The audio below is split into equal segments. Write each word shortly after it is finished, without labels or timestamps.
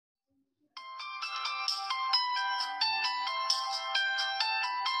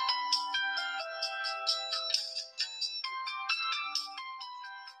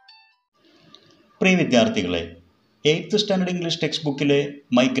പ്രിയ വിദ്യാർത്ഥികളെ, 8th standard English text ബുക്കിലെ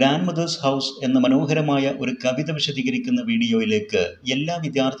my grand mothers house എന്ന മനോഹരമായ ഒരു കവിത വിശദീകരിക്കുന്ന വീഡിയോയിലേക്ക് എല്ലാ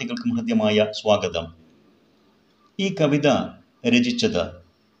വിദ്യാർത്ഥികൾക്കും ഹൃദ്യമായ സ്വാഗതം. ഈ കവിത രചിച്ചത്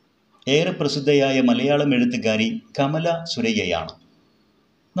ഏറെ പ്രസിദ്ധയായ മലയാളം എഴുത്തുകാരി കമല സുരയ്യയാണ്.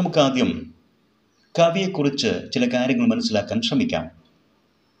 നമുക്കാദ്യം കവിയെക്കുറിച്ച് ചില കാര്യങ്ങൾ മനസ്സിലാക്കാൻ ശ്രമിക്കാം.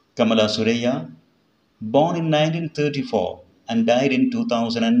 Kamala Surayya, born in 1934 and died in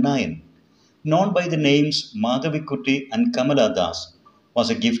 2009, known by the names Madhavikutty and Kamala Das, was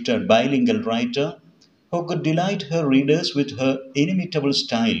a gifted bilingual writer who could delight her readers with her inimitable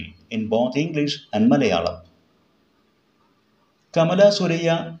style in both English and Malayalam. Kamala Surayya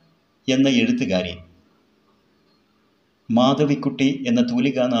എന്ന എഴുത്തുകാരി മാധവിക്കുട്ടി എന്ന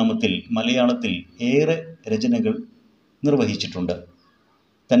തൂലികാനാമത്തിൽ മലയാളത്തിൽ ഏറെ രചനകൾ നിർവഹിച്ചിട്ടുണ്ട്.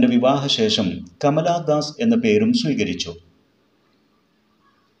 തൻ്റെ വിവാഹശേഷം കമലാദാസ് എന്ന പേരും സ്വീകരിച്ചു.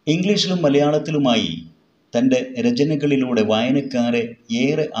 ഇംഗ്ലീഷിലും മലയാളത്തിലുമായി തൻ്റെ രചനകളിലൂടെ വായനക്കാരെ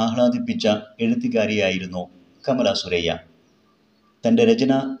ഏറെ ആഹ്ലാദിപ്പിച്ച എഴുത്തുകാരിയായിരുന്നു കമല സുരയ്യ. തൻ്റെ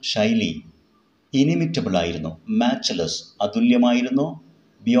രചനാ ശൈലി ഇനിമിറ്റബിളായിരുന്നു, മാച്ച്ലെസ്, അതുല്യമായിരുന്നു,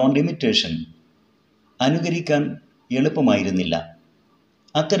 ബിയോണ്ട് ഇമിറ്റേഷൻ, അനുകരിക്കാൻ എളുപ്പമായിരുന്നില്ല.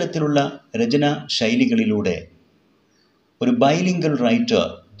 അത്തരത്തിലുള്ള രചനാ ശൈലികളിലൂടെ ഒരു ബൈലിംഗൽ റൈറ്റർ,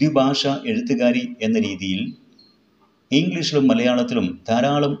 ദ്വിഭാഷ എഴുത്തുകാരി എന്ന രീതിയിൽ ഇംഗ്ലീഷിലും മലയാളത്തിലും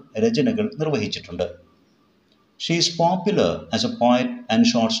ധാരാളം രചനകൾ നിർവഹിച്ചിട്ടുണ്ട്. She is popular as A poet and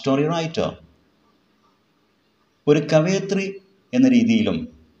short story writer. ഒരു കവയത്രി എന്ന രീതിയിലും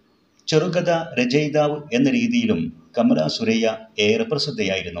ചെറുകഥ രചയിതാവ് എന്ന രീതിയിലും കമല സുരയ്യ ഏറെ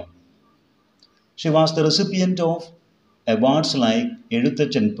പ്രസിദ്ധയായിരുന്നു. She was the recipient of awards like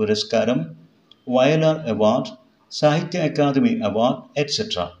Ezhuthachan പുരസ്കാരം, വയലാർ അവാർഡ്, സാഹിത്യ അക്കാദമി അവാർഡ്,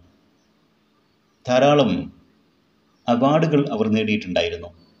 എറ്റ്സെട്ര. ധാരാളം അവാർഡുകൾ അവർ നേടിയിട്ടുണ്ടായിരുന്നു.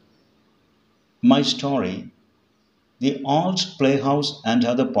 My story, the old play house and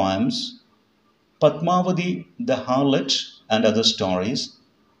other poems, Padmavati the harlot and other stories,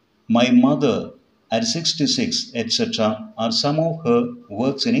 my mother at 66, et cetera are some of her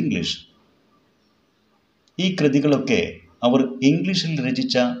works in English. ഈ കൃതികളൊക്കെ അവർ ഇംഗ്ലീഷിൽ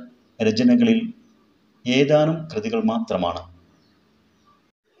രചിച്ച രചനകളിൽ ഏതാനും കൃതികൾ മാത്രമാണ്.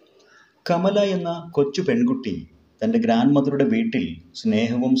 കമല എന്ന കൊച്ചു പെൺകുട്ടി തൻ്റെ ഗ്രാൻഡ് മദറുടെ വീട്ടിൽ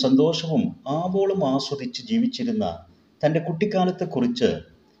സ്നേഹവും സന്തോഷവും ആവോളം ആസ്വദിച്ച് ജീവിച്ചിരുന്ന തൻ്റെ കുട്ടിക്കാലത്തെക്കുറിച്ച്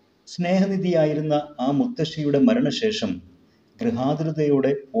സ്നേഹനിധിയായിരുന്ന ആ മുത്തശ്ശിയുടെ മരണശേഷം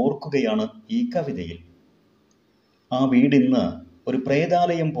ഗൃഹാതുരതയോടെ ഓർക്കുകയാണ് ഈ കവിതയിൽ. ആ വീടിന്ന് ഒരു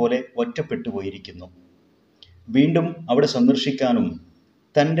പ്രേതാലയം പോലെ ഒറ്റപ്പെട്ടു പോയിരിക്കുന്നു. വീണ്ടും അവിടെ സന്ദർശിക്കാനും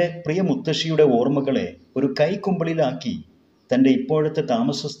തൻ്റെ പ്രിയ മുത്തശ്ശിയുടെ ഓർമ്മകളെ ഒരു കൈക്കുമ്പിളിലാക്കി തൻ്റെ ഇപ്പോഴത്തെ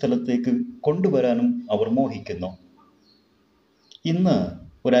താമസ സ്ഥലത്തേക്ക് കൊണ്ടുവരാനും അവർ മോഹിക്കുന്നു. ഇന്ന്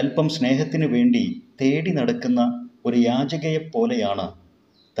ഒരല്പം സ്നേഹത്തിന് വേണ്ടി തേടി നടക്കുന്ന ഒരു യാചകയെപ്പോലെയാണ്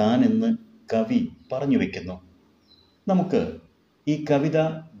താനെന്ന് കവി പറഞ്ഞു വയ്ക്കുന്നു. നമുക്ക് ഈ കവിത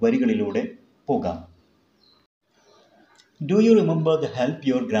വരികളിലൂടെ പോകാം. Do you remember the help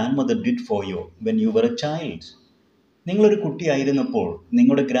your grand mother did for you when you were a child? നിങ്ങളൊരു കുട്ടിയായിരുന്നപ്പോൾ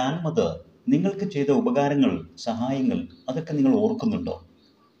നിങ്ങളുടെ ഗ്രാൻഡ് മദർ നിങ്ങൾക്ക് ചെയ്ത ഉപകാരങ്ങൾ, സഹായങ്ങൾ, അതൊക്കെ നിങ്ങൾ ഓർക്കുന്നുണ്ടോ?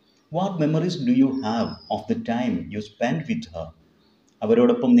 What memories do you have of the time you spend വിത്ത് ഹർ?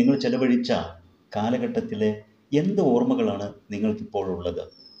 അവരോടൊപ്പം നിങ്ങൾ ചെലവഴിച്ച കാലഘട്ടത്തിലെ എന്ത് ഓർമ്മകളാണ് നിങ്ങൾക്കിപ്പോഴുള്ളത്?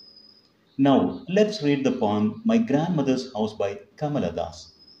 Now let's read the poem my grand mothers house by Kamala Das.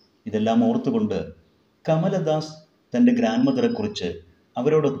 ഇതെല്ലാം ഓർത്തുകൊണ്ട് കമലദാസ് തൻ്റെ ഗ്രാൻഡ് മദറെക്കുറിച്ച്,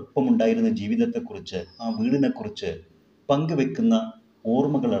 അവരോടൊപ്പം ഉണ്ടായിരുന്ന ജീവിതത്തെക്കുറിച്ച്, ആ വീടിനെക്കുറിച്ച് പങ്കുവെക്കുന്ന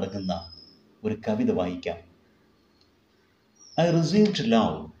ഓർമ്മകളടങ്ങുന്ന ഒരു കവിത വായിക്കാം. I received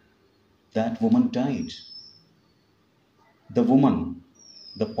love, that woman died. The woman,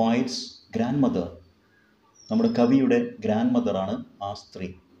 the poet's grandmother. നമ്മുടെ കവിയുടെ ഗ്രാൻഡ് മദറാണ് ആ സ്ത്രീ.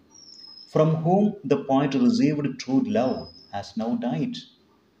 From whom the poet received true love has now died.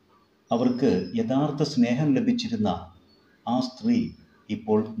 അവർക്ക് യഥാർത്ഥ സ്നേഹം ലഭിച്ചിരുന്ന ആ സ്ത്രീ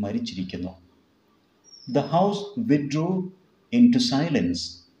ഇപ്പോൾ മരിച്ചിരിക്കുന്നു. The house withdrew into silence.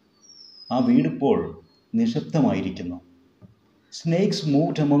 ആ വീടിപ്പോൾ നിശബ്ദമായിരിക്കുന്നു. Snakes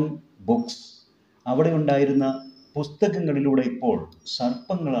moved among books. അവിടെ ഉണ്ടായിരുന്ന പുസ്തകങ്ങളിലൂടെ ഇപ്പോൾ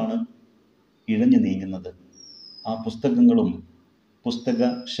സർപ്പങ്ങളാണ് ഇഴഞ്ഞു നീങ്ങുന്നത്. ആ പുസ്തകങ്ങളും പുസ്തക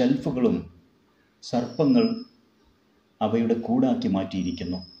ഷെൽഫുകളും സർപ്പങ്ങൾ അവയുടെ കൂടാക്കി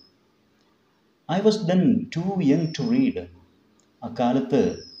മാറ്റിയിരിക്കുന്നു. I was then too young to read. അക്കാലത്ത്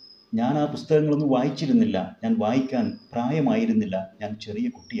ഞാൻ ആ പുസ്തകങ്ങളൊന്നും വായിച്ചിരുന്നില്ല. ഞാൻ വായിക്കാൻ പ്രായമായിരുന്നില്ല. ഞാൻ ചെറിയ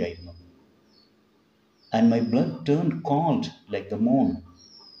കുട്ടിയായിരുന്നു. And my blood turned cold like the moon.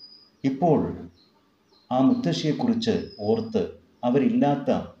 ഇപ്പോൾ ആ മുത്തശ്ശിയെക്കുറിച്ച് ഓർത്ത് അവരില്ലാത്ത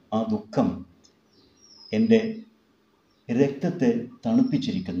ആ ദുഃഖം എൻ്റെ രക്തത്തെ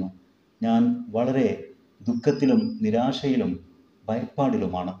തണുപ്പിച്ചിരിക്കുന്നു. ഞാൻ വളരെ ദുഃഖത്തിലും നിരാശയിലും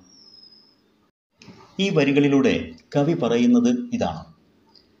ഭയപ്പാടിലുമാണ്. ഈ വരികളിലൂടെ കവി പറയുന്നത് ഇതാണ്: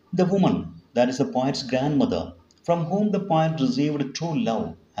 The woman, that is the poet's grandmother, from whom the poet received true love,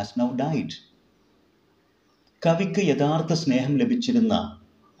 has now died. കവിക്ക് യഥാർത്ഥ സ്നേഹം ലഭിച്ചിരുന്ന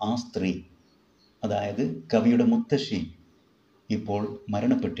ആ സ്ത്രീ, അതായത് കവിയുടെ മുത്തശ്ശി, ഇപ്പോൾ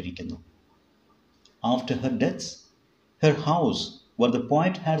മരണപ്പെട്ടിരിക്കുന്നു. After her death, her house, where the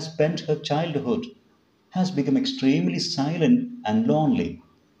poet had spent her childhood, has become extremely silent and lonely.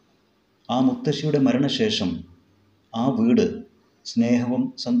 ആ മുത്തശ്ശിയുടെ മരണശേഷം ആ വീട്, സ്നേഹവും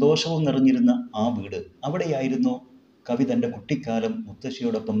സന്തോഷവും നിറഞ്ഞിരുന്ന ആ വീട്, അവിടെയായിരുന്നു കവി തൻ്റെ കുട്ടിക്കാലം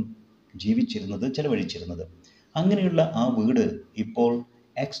മുത്തശ്ശിയോടൊപ്പം ജീവിച്ചിരുന്നത്, ചെലവഴിച്ചിരുന്നത്. അങ്ങനെയുള്ള ആ വീട് ഇപ്പോൾ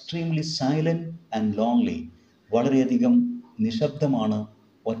എക്സ്ട്രീംലി സൈലൻറ്റ് ആൻഡ് ലോൺലി, വളരെയധികം നിശബ്ദമാണ്,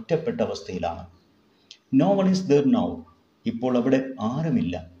 ഒറ്റപ്പെട്ട അവസ്ഥയിലാണ്. No one is there now, ഇപ്പോൾ അവിടെ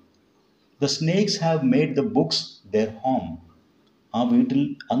ആരുമില്ല. The snakes have made the books there home. ആ വീട്ടിൽ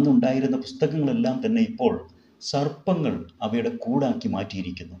അന്നുണ്ടായിരുന്ന പുസ്തകങ്ങളെല്ലാം തന്നെ ഇപ്പോൾ സർപ്പങ്ങൾ അവയുടെ കൂടാക്കി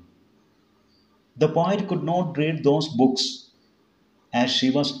മാറ്റിയിരിക്കുന്നു. The poet could not read those books as she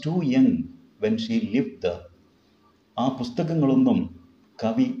was too young when she lived there. ആ പുസ്തകങ്ങളൊന്നും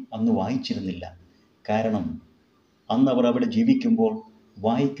കവി അന്ന് വായിച്ചിരുന്നില്ല. കാരണം അന്ന് അവർ അവിടെ ജീവിക്കുമ്പോൾ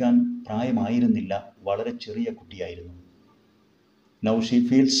വായിക്കാൻ പ്രായമായിരുന്നില്ല, വളരെ ചെറിയ കുട്ടിയായിരുന്നു. Now she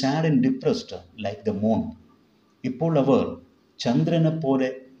feels sad and depressed like the moon. ഇപ്പോൾ അവർ ചന്ദ്രനെ പോലെ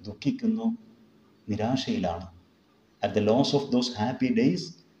ദുഃഖിക്കുന്നു, നിരാശയിലാണ്. At the loss of those happy days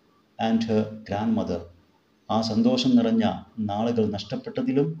and her grandmother. ആ സന്തോഷം നിറഞ്ഞ നാളുകൾ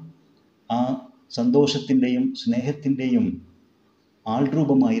നഷ്ടപ്പെട്ടതിലും ആ സന്തോഷത്തിൻ്റെയും സ്നേഹത്തിൻ്റെയും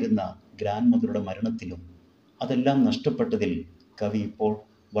ആൾരൂപമായിരുന്ന ഗ്രാൻഡ് മദറുടെ മരണത്തിലും, അതെല്ലാം നഷ്ടപ്പെട്ടതിൽ കവി ഇപ്പോൾ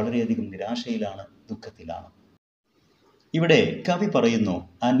വളരെയധികം നിരാശയിലാണ്, ദുഃഖത്തിലാണ്. ഇവിടെ കവി പറയുന്നു,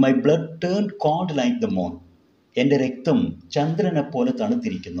 and my blood turn called like the moon. എൻ്റെ രക്തം ചന്ദ്രനെ പോലെ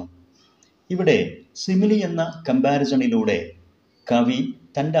തണുത്തിരിക്കുന്നു. ഇവിടെ സിമിലി എന്ന കമ്പാരിസണിലൂടെ കവി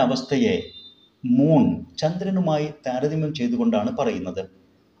തൻ്റെ അവസ്ഥയെ മൂൺ, ചന്ദ്രനുമായി താരതമ്യം ചെയ്തുകൊണ്ടാണ് പറയുന്നത്.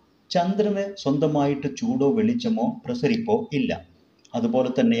 ചന്ദ്രന് സ്വന്തമായിട്ട് ചൂടോ വെളിച്ചമോ പ്രസരിപ്പോ ഇല്ല. അതുപോലെ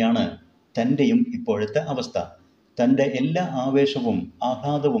തന്നെയാണ് തൻ്റെയും ഇപ്പോഴത്തെ അവസ്ഥ. തൻ്റെ എല്ലാ ആവേശവും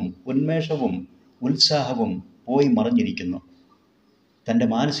ആഹ്ലാദവും ഉന്മേഷവും ഉത്സാഹവും പോയി മറഞ്ഞിരിക്കുന്നു. തൻ്റെ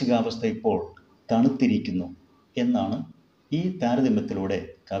മാനസികാവസ്ഥ ഇപ്പോൾ തണുത്തിരിക്കുന്നു എന്നാണ് ഈ താരതമ്യത്തിലൂടെ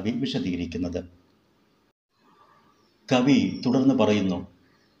കവി വിശദീകരിക്കുന്നത്. കവി തുടർന്ന് പറയുന്നു,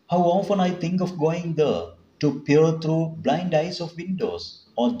 How often I think of going there to peer through blind eyes of windows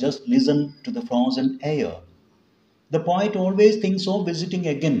or just listen to the frozen air. The poet always thinks of visiting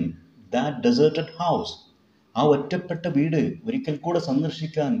again that deserted house. ആ ഒറ്റപ്പെട്ട വീട് ഒരിക്കൽ കൂടെ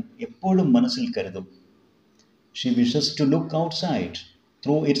സന്ദർശിക്കാൻ എപ്പോഴും മനസ്സിൽ കരുതും. She wishes to look outside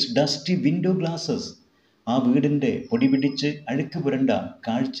through its dusty window glasses. ആ വീടിൻ്റെ പൊടിപിടിച്ച് അഴുക്ക് പുരണ്ട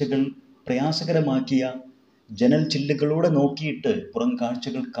കാഴ്ചകൾ പ്രയാസകരമാക്കിയ ജനൽ ചില്ലുകളോടെ നോക്കിയിട്ട് പുറം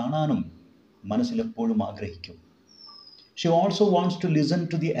കാഴ്ചകൾ കാണാനും മനസ്സിലെപ്പോഴും ആഗ്രഹിക്കും. She also wants to listen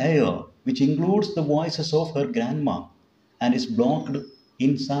to the air, which includes the voices of her grandma and is blocked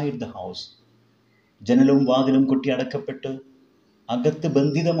inside the house. ജനലും വാതിലും കൊട്ടി അടക്കപ്പെട്ട് അകത്ത്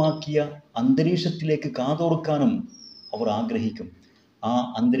ബന്ധിതമാക്കിയ അന്തരീക്ഷത്തിലേക്ക് കാതോർക്കാനും അവർ ആഗ്രഹിക്കും. ആ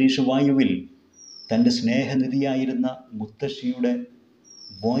അന്തരീക്ഷവായുവിൽ തൻ്റെ സ്നേഹനിധിയായിരുന്ന മുത്തശ്ശിയുടെ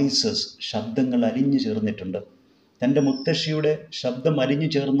വോയിസസ്, ശബ്ദങ്ങൾ അലിഞ്ഞു ചേർന്നിട്ടുണ്ട്. തൻ്റെ മുത്തശ്ശിയുടെ ശബ്ദം അലിഞ്ഞു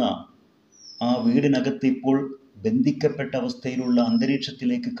ചേർന്ന ആ വീടിനകത്ത് ഇപ്പോൾ ബന്ധിക്കപ്പെട്ട അവസ്ഥയിലുള്ള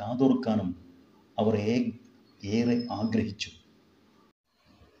അന്തരീക്ഷത്തിലേക്ക് കാതോർക്കാനും അവർ ഏറെ ആഗ്രഹിച്ചു.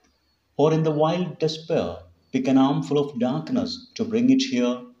 Or in the wild despair, pick an armful of darkness to bring it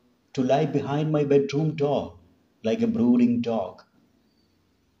here, to lie behind my bedroom door like a brooding dog.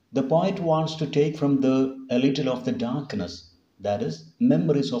 The poet wants to take from there a little of the darkness, that is,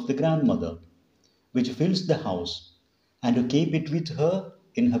 memories of the grandmother, which fills the house, and to keep it with her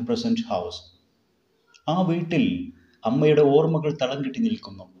in her present house. ആ വീട്ടിൽ അമ്മയുടെ ഓർമ്മകൾ തളം കെട്ടി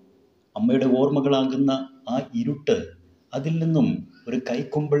നിൽക്കുന്നു. അമ്മയുടെ ഓർമ്മകളാകുന്ന ആ ഇരുട്ട്, അതിൽ നിന്നും ഒരു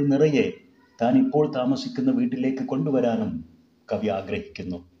കൈക്കൊമ്പിൾ നിറയെ താൻ ഇപ്പോൾ താമസിക്കുന്ന വീട്ടിലേക്ക് കൊണ്ടുവരാനും കവി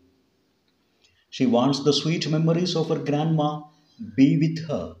ആഗ്രഹിക്കുന്നു. She wants the sweet memories of her grandma be with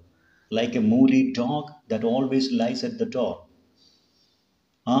her, like a moody dog that always lies at the door.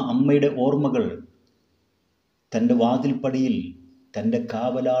 ആ അമ്മയുടെ ഓർമ്മകൾ തൻ്റെ വാതിൽപ്പടിയിൽ തൻ്റെ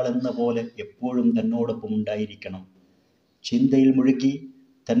കാവലാളെന്ന പോലെ എപ്പോഴും തന്നോടൊപ്പം ഉണ്ടായിരിക്കണം. ചിന്തയിൽ മുഴുകി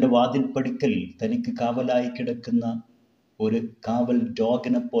തൻ്റെ വാതിൽപ്പടിക്കൽ തനിക്ക് കാവലായി കിടക്കുന്ന ഒരു കാവൽ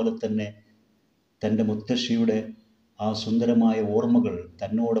ഡോഗിനെ പോലെ തന്നെ തൻ്റെ മുത്തശ്ശിയുടെ ആ സുന്ദരമായ ഓർമ്മകൾ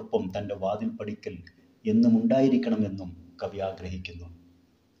തന്നോടൊപ്പം തൻ്റെ വാതിൽപ്പടിക്കൽ എന്നും ഉണ്ടായിരിക്കണമെന്നും കവി ആഗ്രഹിക്കുന്നു.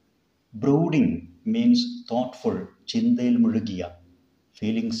 ബ്രൂഡിംഗ് മീൻസ് തോട്ട്ഫുൾ, ചിന്തയിൽ മുഴുകിയ,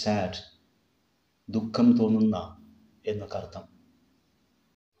 ഫീലിംഗ് സാഡ്, ദുഃഖം തോന്നുന്ന എന്നൊക്കെ അർത്ഥം.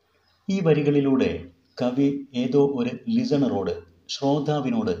 ഈ വരികളിലൂടെ കവി ഏതോ ഒരു ലിസണറോട്,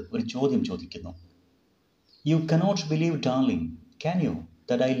 ശ്രോതാവിനോട് ഒരു ചോദ്യം ചോദിക്കുന്നു. You cannot believe, darling, can you,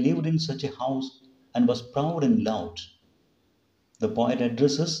 that I lived in such a house and was proud and loud? The poet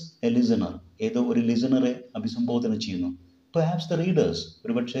addresses a listener. ഏതോ ഒരു ലിസണറെ അഭിസംബോധന ചെയ്യുന്നു. Perhaps the readers,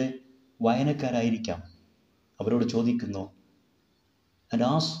 ഒരുപക്ഷെ വായനക്കാരായിരിക്കാം. അവരോട് ചോദിക്കുന്നു, and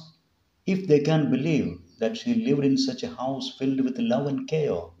asks if they can believe that she lived in such a house filled with love and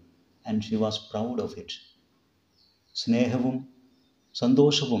care and she was proud of it. സ്നേഹവും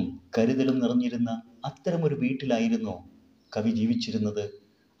സന്തോഷവും കരുതലും നിറഞ്ഞിരുന്ന അത്തരമൊരു വീട്ടിലായിരുന്നു കവി ജീവിച്ചിരുന്നത്,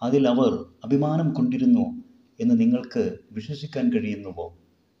 അതിൽ അവർ അഭിമാനം കൊണ്ടിരുന്നു എന്ന് നിങ്ങൾക്ക് വിശ്വസിക്കാൻ കഴിയുന്നുവോ?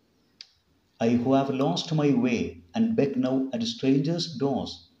 I who have lost my way and beg now at strangers'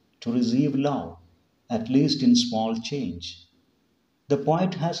 doors to receive love, at least in small change. The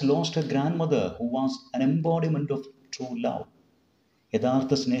poet has lost a grandmother who was an embodiment of true love.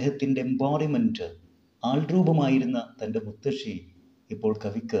 യഥാർത്ഥ സ്നേഹത്തിൻ്റെ embodiment, ആൾരൂപമായിരുന്ന തൻ്റെ മുത്തശ്ശി ഇപ്പോൾ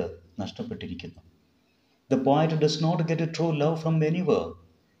കവിക്ക് നഷ്ടപ്പെട്ടിരിക്കുന്നു. The poet does not get a true love from anywhere.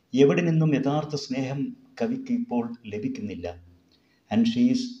 എവിടെ നിന്നും യഥാർത്ഥ സ്നേഹം കവിക്ക് ഇപ്പോൾ ലഭിക്കുന്നില്ല. And she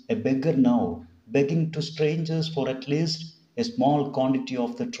is a beggar now, begging to strangers for at least a small quantity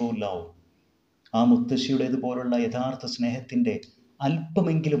of the true love. ആ മുത്തശ്ശിയുടേതുപോലുള്ള യഥാർത്ഥ സ്നേഹത്തിൻ്റെ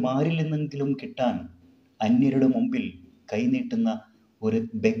അല്പമെങ്കിലും ആരിൽ നിന്നെങ്കിലും കിട്ടാൻ അന്യരുടെ മുമ്പിൽ കൈനീട്ടുന്ന ഒരു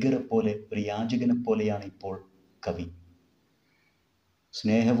ബെഗറെ പോലെ, ഒരു യാചകനെ പോലെയാണ് ഇപ്പോൾ കവി.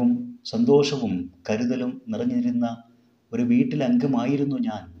 സ്നേഹവും സന്തോഷവും കരുതലും നിറഞ്ഞിരുന്ന ഒരു വീട്ടിലംഗമായിരുന്നു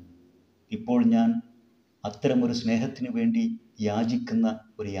ഞാൻ. ഇപ്പോൾ ഞാൻ അത്തരമൊരു സ്നേഹത്തിന് വേണ്ടി യാചിക്കുന്ന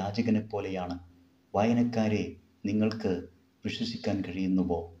ഒരു യാചകനെ പോലെയാണ്. വായനക്കാരെ, നിങ്ങൾക്ക് വിശ്വസിക്കാൻ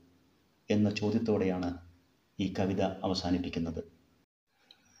കഴിയുന്നുവോ എന്ന ചോദ്യത്തോടെയാണ് ഈ കവിത അവസാനിപ്പിക്കുന്നത്.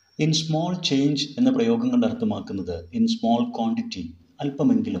 ഇൻ സ്മോൾ ചേഞ്ച് എന്ന പ്രയോഗം കൊണ്ട് അർത്ഥമാക്കുന്നത് ഇൻ സ്മോൾ ക്വാണ്ടിറ്റി,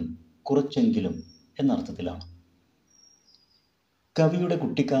 അല്പമെങ്കിലും, കുറച്ചെങ്കിലും എന്നർത്ഥത്തിലാണ്. കവിയുടെ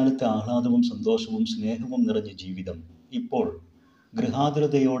കുട്ടിക്കാലത്തെ ആഹ്ലാദവും സന്തോഷവും സ്നേഹവും നിറഞ്ഞ ജീവിതം ഇപ്പോൾ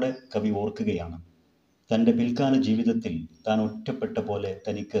ഗൃഹാതുരതയോടെ കവി ഓർക്കുകയാണ്. തൻ്റെ പിൽക്കാല ജീവിതത്തിൽ താൻ ഒറ്റപ്പെട്ട പോലെ,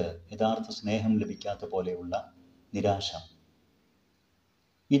 തനിക്ക് യഥാർത്ഥ സ്നേഹം ലഭിക്കാത്ത പോലെയുള്ള നിരാശ.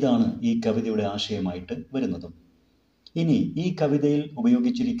 ഇതാണ് ഈ കവിതയുടെ ആശയമായിട്ട് വരുന്നതും. ഇനി ഈ കവിതയിൽ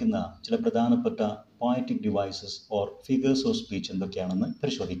ഉപയോഗിച്ചിരിക്കുന്ന ചില പ്രധാനപ്പെട്ട poetic devices or figures of speech എന്തൊക്കെയാണെന്ന്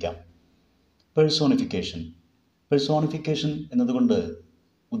പരിശോധിക്കാം. പേഴ്സോണിഫിക്കേഷൻ. പേഴ്സോണിഫിക്കേഷൻ എന്നതുകൊണ്ട്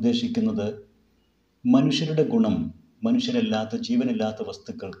ഉദ്ദേശിക്കുന്നത് മനുഷ്യരുടെ ഗുണം മനുഷ്യരല്ലാത്ത, ജീവനില്ലാത്ത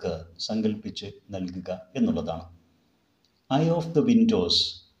വസ്തുക്കൾക്ക് സങ്കല്പിച്ച് നൽകുക എന്നുള്ളതാണ്. ഐ ഓഫ് ദ വിൻഡോസ്,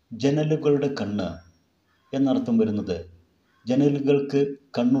 ജനലുകളുടെ കണ്ണ് എന്നർത്ഥം വരുന്നത് ജനലുകൾക്ക്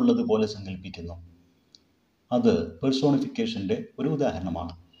കണ്ണുള്ളതുപോലെ സങ്കല്പിക്കുന്നു. അത് പേഴ്സോണിഫിക്കേഷൻ്റെ ഒരു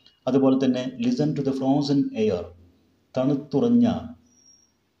ഉദാഹരണമാണ്. അതുപോലെ തന്നെ listen to the frozen air, തണുത്തുറഞ്ഞ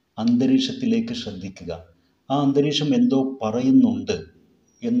അന്തരീക്ഷത്തിലേക്ക് ശ്രദ്ധിക്കുക. ആ അന്തരീക്ഷം എന്തോ പറയുന്നുണ്ട്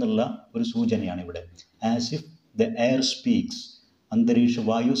എന്നുള്ള ഒരു സൂചനയാണ് ഇവിടെ. As if the air speaks, അന്തരീക്ഷ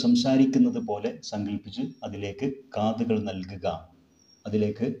വായു സംസാരിക്കുന്നത് പോലെ സങ്കല്പിച്ച് അതിലേക്ക് കാതുകൾ നൽകുക,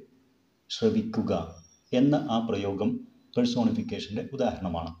 അതിലേക്ക് ശ്രവിക്കുക എന്ന ആ പ്രയോഗം പേഴ്സോണിഫിക്കേഷൻ്റെ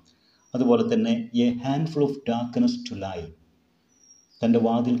ഉദാഹരണമാണ്. അതുപോലെ തന്നെ A handful of darkness to lie, തൻ്റെ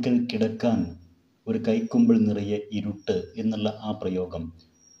വാതിൽക്കൽ കിടക്കാൻ ഒരു കൈക്കുമ്പിൾ നിറയെ ഇരുട്ട് എന്നുള്ള ആ പ്രയോഗം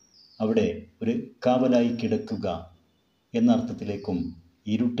അവിടെ ഒരു കാവലായി കിടക്കുക എന്ന അർത്ഥത്തിലേക്കും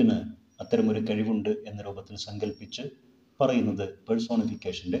ഇരുട്ടിന് അത്തരമൊരു കഴിവുണ്ട് എന്ന രൂപത്തിൽ സങ്കല്പിച്ച് പറയുന്നത്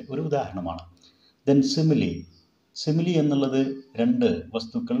പേഴ്സോണിഫിക്കേഷൻ്റെ ഒരു ഉദാഹരണമാണ്. Then simile. സിമിലി എന്നുള്ളത് രണ്ട്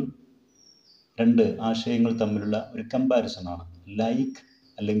വസ്തുക്കൾ, രണ്ട് ആശയങ്ങൾ തമ്മിലുള്ള ഒരു കമ്പാരിസണാണ്. ലൈക്ക്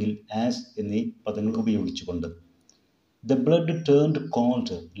അല്ലെങ്കിൽ ആസ് എന്നീ പദങ്ങൾ ഉപയോഗിച്ചുകൊണ്ട്. The blood turned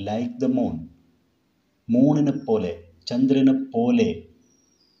called like the moon, മൂണിനെ പോലെ, ചന്ദ്രനെ പോലെ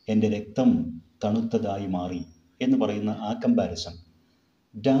എൻ്റെ രക്തം തണുത്തതായി മാറി എന്ന് പറയുന്ന ആ comparison.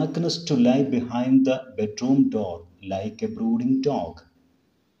 Darkness to lie behind the bedroom door like A brooding dog,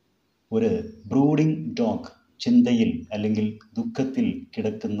 ഒരു ബ്രൂഡിംഗ് ഡോഗ്, ചിന്തയിൽ അല്ലെങ്കിൽ ദുഃഖത്തിൽ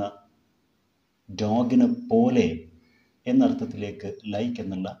കിടക്കുന്ന ഡോഗിനെ പോലെ എന്നർത്ഥത്തിലേക്ക് ലൈക്ക്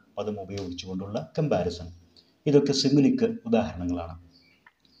എന്നുള്ള പദം ഉപയോഗിച്ചുകൊണ്ടുള്ള കമ്പാരിസൺ. ഇതൊക്കെ സിമിലിക്ക് ഉദാഹരണങ്ങളാണ്.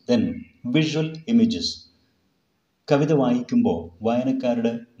 Then visual images. കവിത വായിക്കുമ്പോൾ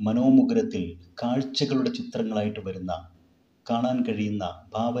വായനക്കാരുടെ മനോമുകുരത്തിൽ കാഴ്ചകളുടെ ചിത്രങ്ങളായിട്ട് വരുന്ന, കാണാൻ കഴിയുന്ന,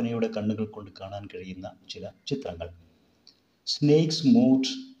 ഭാവനയുടെ കണ്ണുകൾ കൊണ്ട് കാണാൻ കഴിയുന്ന ചില ചിത്രങ്ങൾ. സ്നേക്സ്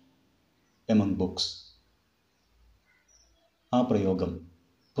മൂവ്ഡ് എമംഗ് ബുക്സ്, ആ പ്രയോഗം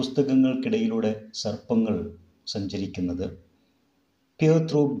പുസ്തകങ്ങൾക്കിടയിലൂടെ സർപ്പങ്ങൾ സഞ്ചരിക്കുന്നത്, peer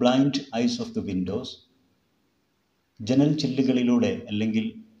through blind eyes of the windows, ജനൽ ചില്ലുകളിലൂടെ അല്ലെങ്കിൽ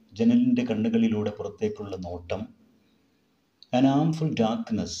ജനലിൻ്റെ കണ്ണുകളിലൂടെ പുറത്തേക്കുള്ള നോട്ടം, an armful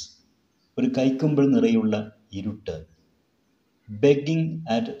darkness, ഒരു കൈക്കുമ്പിൾ നിറയുള്ള ഇരുട്ട്, begging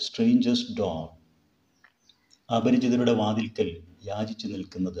at strangers' door, അപരിചിതരുടെ വാതിൽക്കൽ യാചിച്ചു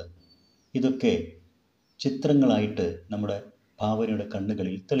നിൽക്കുന്നത്, ഇതൊക്കെ ചിത്രങ്ങളായിട്ട് നമ്മുടെ ഭാവനയുടെ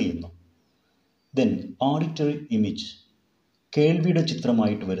കണ്ണുകളിൽ തെളിയുന്നു. ദെൻ ഓഡിറ്ററി ഇമേജ്, കേൾവിയുടെ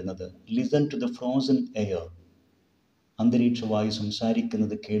ചിത്രമായിട്ട് വരുന്നത്, listen to the frozen air, അന്തരീക്ഷവായു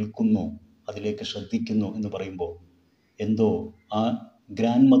സംസാരിക്കുന്നത് കേൾക്കുന്നു, അതിലേക്ക് ശ്രദ്ധിക്കുന്നു എന്ന് പറയുമ്പോൾ എന്തോ ആ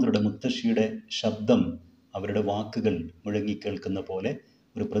ഗ്രാൻഡ് മദറുടെ, മുത്തശ്ശിയുടെ ശബ്ദം, അവരുടെ വാക്കുകൾ മുഴങ്ങിക്കേൾക്കുന്ന പോലെ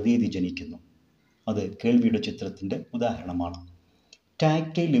ഒരു പ്രതീതി ജനിക്കുന്നു. അത് കേൾവിയുടെ ചിത്രത്തിൻ്റെ ഉദാഹരണമാണ്.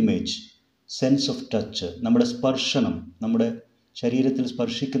 Tactile image, sense of touch, നമ്മുടെ സ്പർശനം, നമ്മുടെ ശരീരത്തിൽ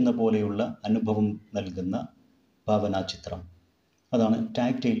സ്പർശിക്കുന്ന പോലെയുള്ള അനുഭവം നൽകുന്ന ഭാവനാചിത്രം, അതാണ്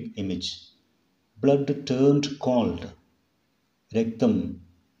tactile image. Blood turned called, രക്തം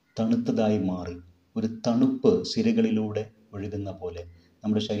തണുത്തതായി മാറി, ഒരു തണുപ്പ് സിരകളിലൂടെ ഒഴുകുന്ന പോലെ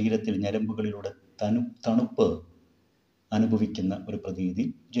നമ്മുടെ ശരീരത്തിൽ ഞരമ്പുകളിലൂടെ തണുപ്പ് അനുഭവിക്കുന്ന ഒരു പ്രതീതി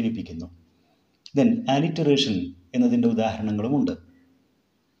ജനിപ്പിക്കുന്നു. ദെൻ ആലിറ്ററേഷൻ എന്നതിൻ്റെ ഉദാഹരണങ്ങളുമുണ്ട്.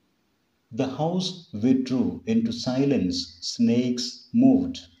 The house withdrew into silence, snakes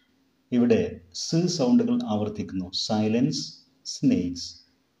moved. ഇവിടെ സ് സൗണ്ടുകൾ ആവർത്തിക്കുന്നു. Silence, snakes.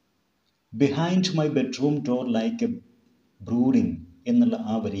 Behind my bedroom door like a brooding എന്നുള്ള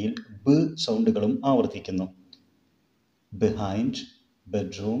ആ വരിയിൽ ബ് സൗണ്ടുകളും ആവർത്തിക്കുന്നു. Behind,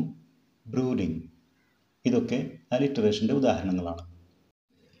 bedroom, brooding. ഇതൊക്കെ അലിറ്ററേഷൻ്റെ ഉദാഹരണങ്ങളാണ്.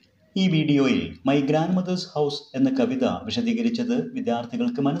 ഈ വീഡിയോയിൽ മൈ ഗ്രാൻഡ് മദേഴ്സ് ഹൗസ് എന്ന കവിത വിശദീകരിച്ചത്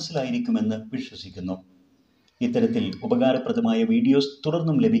വിദ്യാർത്ഥികൾക്ക് മനസ്സിലായിരിക്കുമെന്ന് വിശ്വസിക്കുന്നു. ഇത്തരത്തിൽ ഉപകാരപ്രദമായ വീഡിയോസ്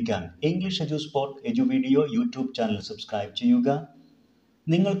തുടർന്നും ലഭിക്കാൻ English എഡ്യൂസ്പോട്ട് edu-video YouTube channel subscribe ചെയ്യുക.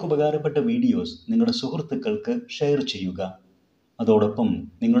 നിങ്ങൾക്ക് ഉപകാരപ്പെട്ട വീഡിയോസ് നിങ്ങളുടെ സുഹൃത്തുക്കൾക്ക് ഷെയർ ചെയ്യുക. അതോടൊപ്പം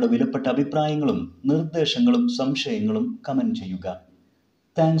നിങ്ങളുടെ വിലപ്പെട്ട അഭിപ്രായങ്ങളും നിർദ്ദേശങ്ങളും സംശയങ്ങളും കമൻറ്റ് ചെയ്യുക.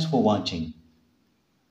 Thanks for watching.